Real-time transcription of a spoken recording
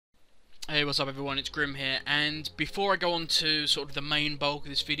Hey, what's up everyone, it's Grim here, and before I go on to sort of the main bulk of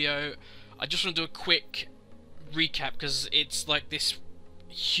this video, I just want to do a quick recap, because it's like this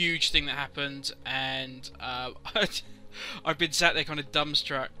huge thing that happened, and I've been sat there kind of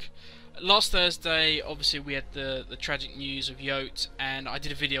dumbstruck. Last Thursday, obviously we had the tragic news of Yote, and I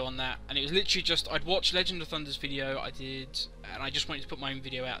did a video on that, and it was literally just, I'd watched Legend of Thunder's video, and I just wanted to put my own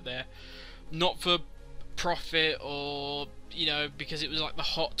video out there, not for profit or, you know, because it was like the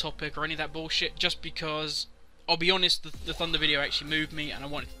hot topic or any of that bullshit, just because, I'll be honest, the Thunder video actually moved me and I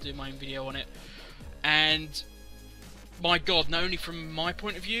wanted to do my own video on it. And my god, not only from my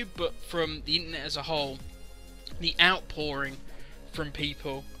point of view but from the internet as a whole, the outpouring from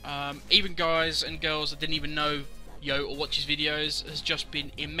people, even guys and girls that didn't even know Yo or watch his videos, has just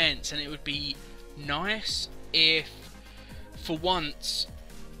been immense. And it would be nice if for once,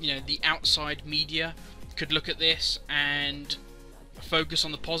 you know, the outside media could look at this and focus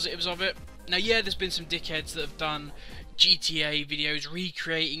on the positives of it. Now, yeah, there's been some dickheads that have done GTA videos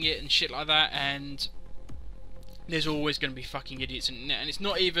recreating it and shit like that, and there's always going to be fucking idiots in it. And it's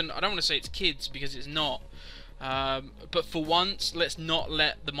not even, I don't want to say it's kids, because it's not, but for once, let's not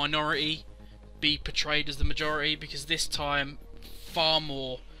let the minority be portrayed as the majority, because this time far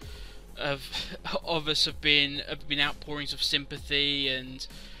more of us have been outpourings of sympathy and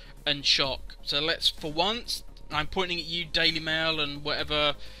shock. So let's, for once, I'm pointing at you, Daily Mail, and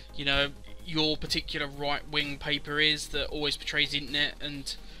whatever, you know, your particular right-wing paper is that always portrays the internet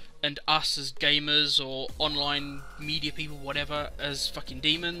and us as gamers or online media people, whatever, as fucking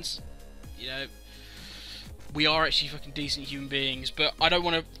demons. You know, we are actually fucking decent human beings. But I don't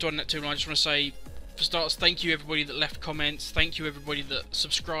want to dwell on that too long. I just want to say, for starters, thank you everybody that left comments. Thank you everybody that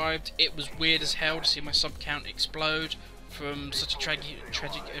subscribed. It was weird as hell to see my sub count explode from such a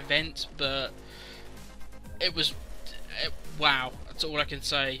tragic event, but wow, that's all I can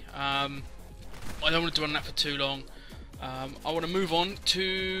say. I don't want to dwell on that for too long. I want to move on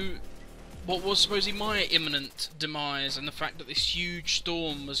to what was supposedly my imminent demise, and the fact that this huge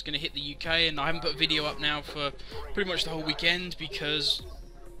storm was going to hit the UK, and I haven't put a video up now for pretty much the whole weekend, because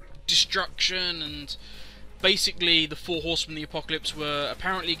destruction and basically the four horsemen of the apocalypse were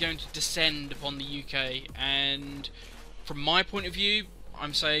apparently going to descend upon the UK, and from my point of view,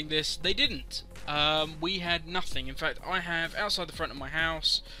 I'm saying this, they didn't. We had nothing. In fact, I have, outside the front of my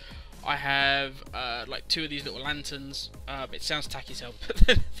house, I have like two of these little lanterns. It sounds tacky as hell, but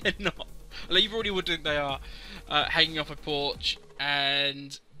they're not. Like, you already would think they are, hanging off a porch,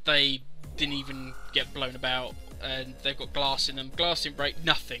 and they didn't even get blown about, and they've got glass in them. Glass didn't break,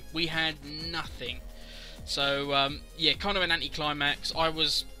 nothing. We had nothing. So, yeah, kind of an anticlimax. I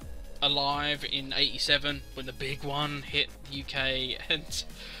was alive in '87 when the big one hit the UK,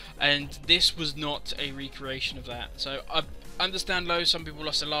 and this was not a recreation of that. So I understand, though, some people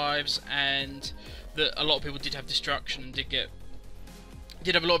lost their lives, and that a lot of people did have destruction and did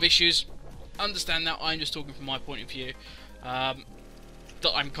have a lot of issues. Understand that. I'm just talking from my point of view. That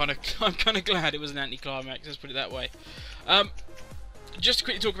I'm kind of glad it was an anticlimax. Let's put it that way. Just to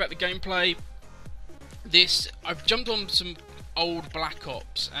quickly talk about the gameplay. I've jumped on some old Black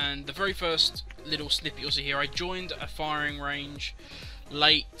Ops, and the very first little snippet you'll see here, I joined a firing range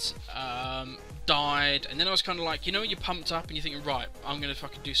late, died, and then I was kind of like, you know, you're pumped up and you're thinking, right, I'm going to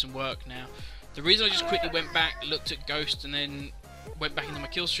fucking do some work now. The reason I just quickly went back, looked at Ghost, and then went back into my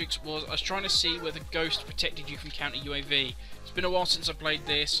kill streaks was I was trying to see whether Ghost protected you from counter UAV. It's been a while since I played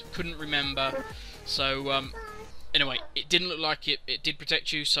this, couldn't remember, so anyway, it didn't look like it did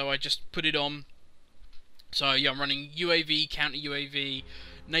protect you, so I just put it on. So yeah, I'm running UAV, counter UAV,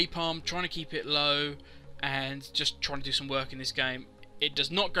 napalm, trying to keep it low, and just trying to do some work in this game. It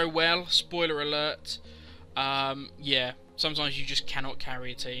does not go well, spoiler alert. Yeah, sometimes you just cannot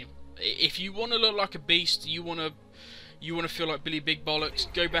carry a team. If you want to look like a beast, you want to feel like Billy Big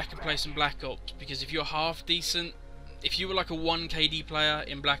Bollocks, go back and play some Black Ops, because if you're half decent, if you were like a 1 KD player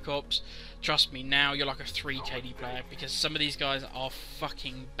in Black Ops, trust me, now you're like a 3 KD player, because some of these guys are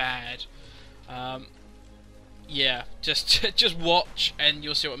fucking bad. Yeah, just watch and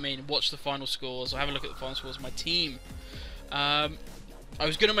you'll see what I mean. Watch the final scores, or have a look at the final scores of my team. I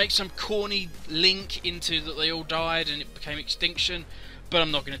was going to make some corny link into that they all died and it became Extinction, but I'm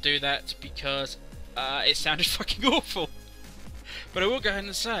not going to do that because it sounded fucking awful. But I will go ahead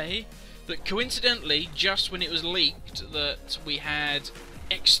and say that coincidentally, just when it was leaked that we had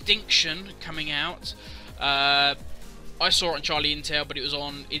Extinction coming out, I saw it on Charlie Intel, but it was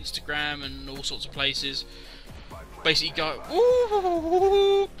on Instagram and all sorts of places. Basically go,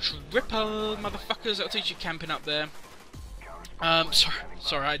 ooh, triple motherfuckers, that'll teach you camping up there.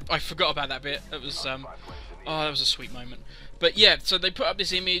 Sorry, I forgot about that bit. That was, oh, that was a sweet moment. But yeah, so they put up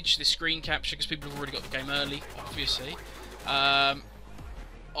this image, this screen capture, because people have already got the game early, obviously,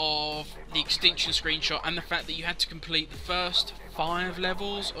 of the Extinction screenshot, and the fact that you had to complete the first 5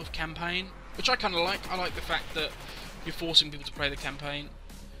 levels of campaign, which I kind of like. I like the fact that you're forcing people to play the campaign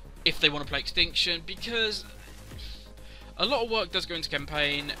if they want to play Extinction, because a lot of work does go into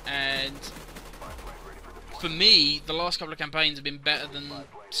campaign, and for me, the last couple of campaigns have been better than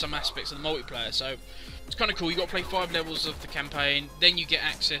some aspects of the multiplayer, so it's kind of cool. You got to play 5 levels of the campaign, then you get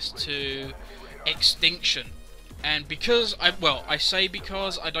access to Extinction. And because I say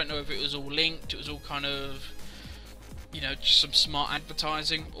because I don't know if it was all linked, it was all kind of, you know, just some smart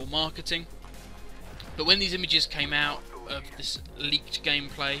advertising or marketing. But when these images came out of this leaked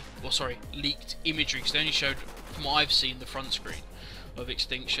gameplay, or sorry, leaked imagery, because they only showed, from what I've seen, the front screen of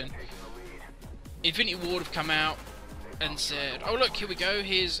Extinction, Infinity Ward have come out and said, oh look, here we go,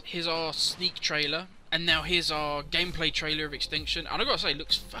 here's our sneak trailer, and now here's our gameplay trailer of Extinction. And I've got to say, it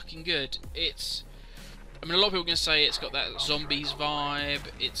looks fucking good. I mean, a lot of people are going to say it's got that zombies vibe,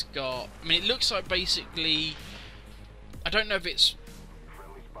 it's got... I mean, it looks like basically... I don't know if it's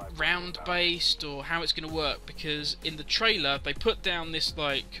round-based or how it's going to work, because in the trailer, they put down this,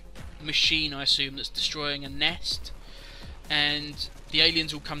 like, machine, I assume, that's destroying a nest, and the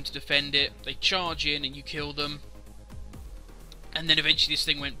aliens will come to defend it, they charge in and you kill them, and then eventually this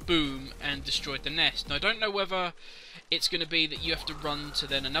thing went boom and destroyed the nest. Now, I don't know whether it's going to be that you have to run to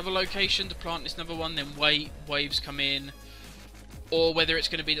then another location to plant this another one, then wait, waves come in, or whether it's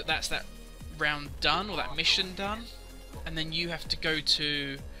going to be that that's that round done, or that mission done, and then you have to go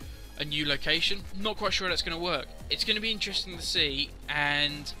to a new location. I'm not quite sure how that's going to work. It's going to be interesting to see,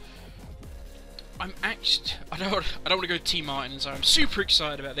 and I don't want to go T Martin, and so I'm super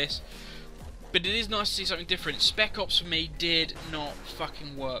excited about this. But it is nice to see something different. Spec Ops for me did not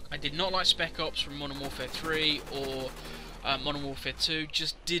fucking work. I did not like Spec Ops from Modern Warfare 3 or Modern Warfare 2.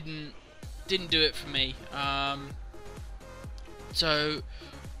 Just didn't do it for me. So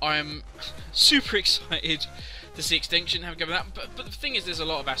I'm super excited to see Extinction, have a go with that. But the thing is, there's a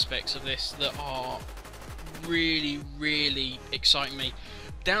lot of aspects of this that are really, really exciting me.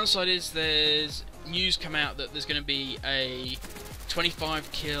 Downside is there's news come out that there's going to be a 25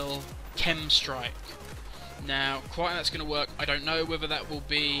 kill chem strike. Now, quite how that's going to work, I don't know whether that will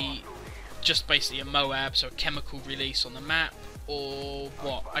be just basically a MOAB, so a chemical release on the map, or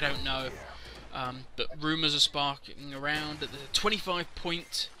what, I don't know. But rumours are sparking around that there's a 25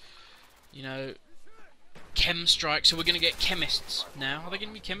 point, you know, chem strike, so we're going to get chemists now. Are they going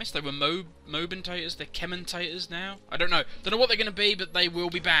to be chemists? They were mobentators, they're chementators now? I don't know. Don't know what they're going to be, but they will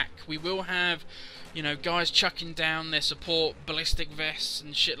be back. We will have, you know, guys chucking down their support ballistic vests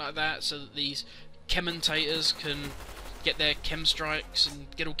and shit like that, so that these chementators can get their chem strikes and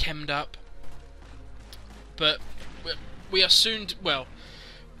get all chemmed up. But we are soon to, well,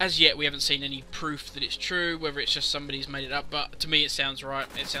 as yet we haven't seen any proof that it's true, whether it's just somebody's made it up, but to me it sounds right,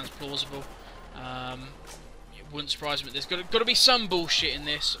 it sounds plausible. It wouldn't surprise me, but there's got to be some bullshit in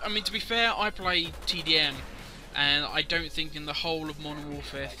this. I mean, to be fair, I play TDM, and I don't think in the whole of Modern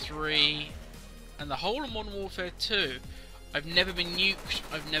Warfare 3 and the whole of Modern Warfare 2 I've never been nuked,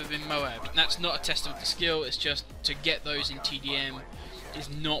 I've never been Moabbed. And that's not a testament to skill, it's just to get those in TDM is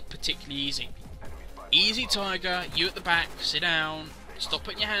not particularly easy. Easy Tiger, you at the back, sit down, stop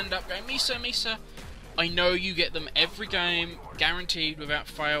putting your hand up, going Misa, Misa. I know you get them every game, guaranteed without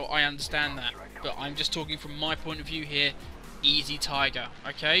fail, I understand that. But I'm just talking from my point of view here. Easy Tiger,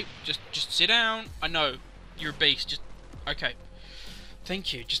 okay? Just sit down, I know, you're a beast, just, okay.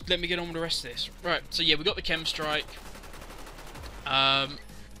 Thank you, just let me get on with the rest of this. Right, so yeah, we got the chem strike. I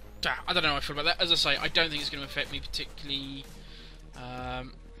don't know how I feel about that. As I say, I don't think it's going to affect me particularly,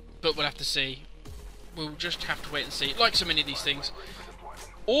 but we'll have to see. We'll just have to wait and see, like so many of these things.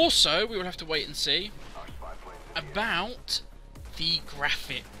 Also, we will have to wait and see about the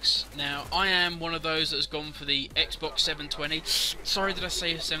graphics. Now, I am one of those that has gone for the Xbox 720. Sorry, did I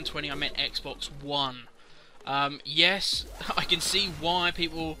say 720? I meant Xbox One. Yes, I can see why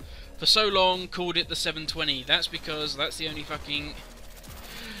people for so long called it the 720. That's because that's the only fucking...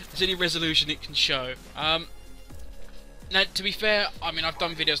 there's any resolution it can show. Now, to be fair, I mean, I've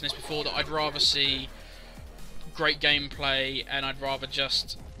done videos on this before that I'd rather see great gameplay and I'd rather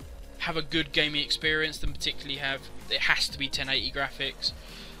just have a good gaming experience than particularly have... it has to be 1080 graphics.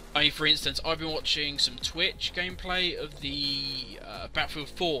 I mean, for instance, I've been watching some Twitch gameplay of the Battlefield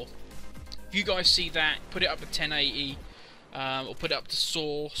 4. If you guys see that, put it up to 1080 or put it up to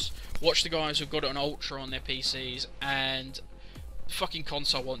source. Watch the guys who've got it on Ultra on their PCs, and the fucking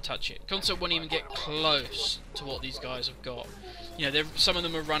console won't touch it. Console won't even get close to what these guys have got. You know, some of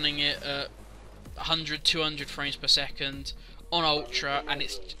them are running it at 100, 200 frames per second. on Ultra, and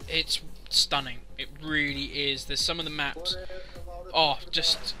it's stunning. It really is. There's some of the maps, oh,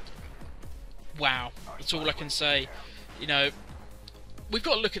 just wow. That's all I can say. You know, we've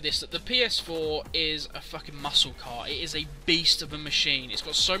got to look at this, that the PS4 is a fucking muscle car. It is a beast of a machine. It's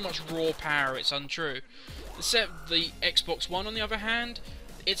got so much raw power, it's untrue. Except the Xbox One, on the other hand,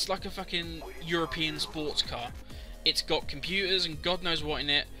 it's like a fucking European sports car. It's got computers and God knows what in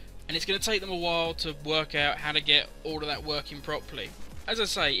it, and it's going to take them a while to work out how to get all of that working properly. As I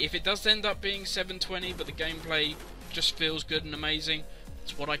say, if it does end up being 720, but the gameplay just feels good and amazing,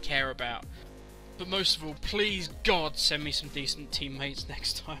 that's what I care about. But most of all, please, God, send me some decent teammates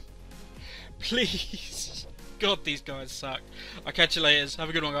next time. Please. God, these guys suck. I'll catch you later. Have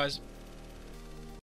a good one, guys.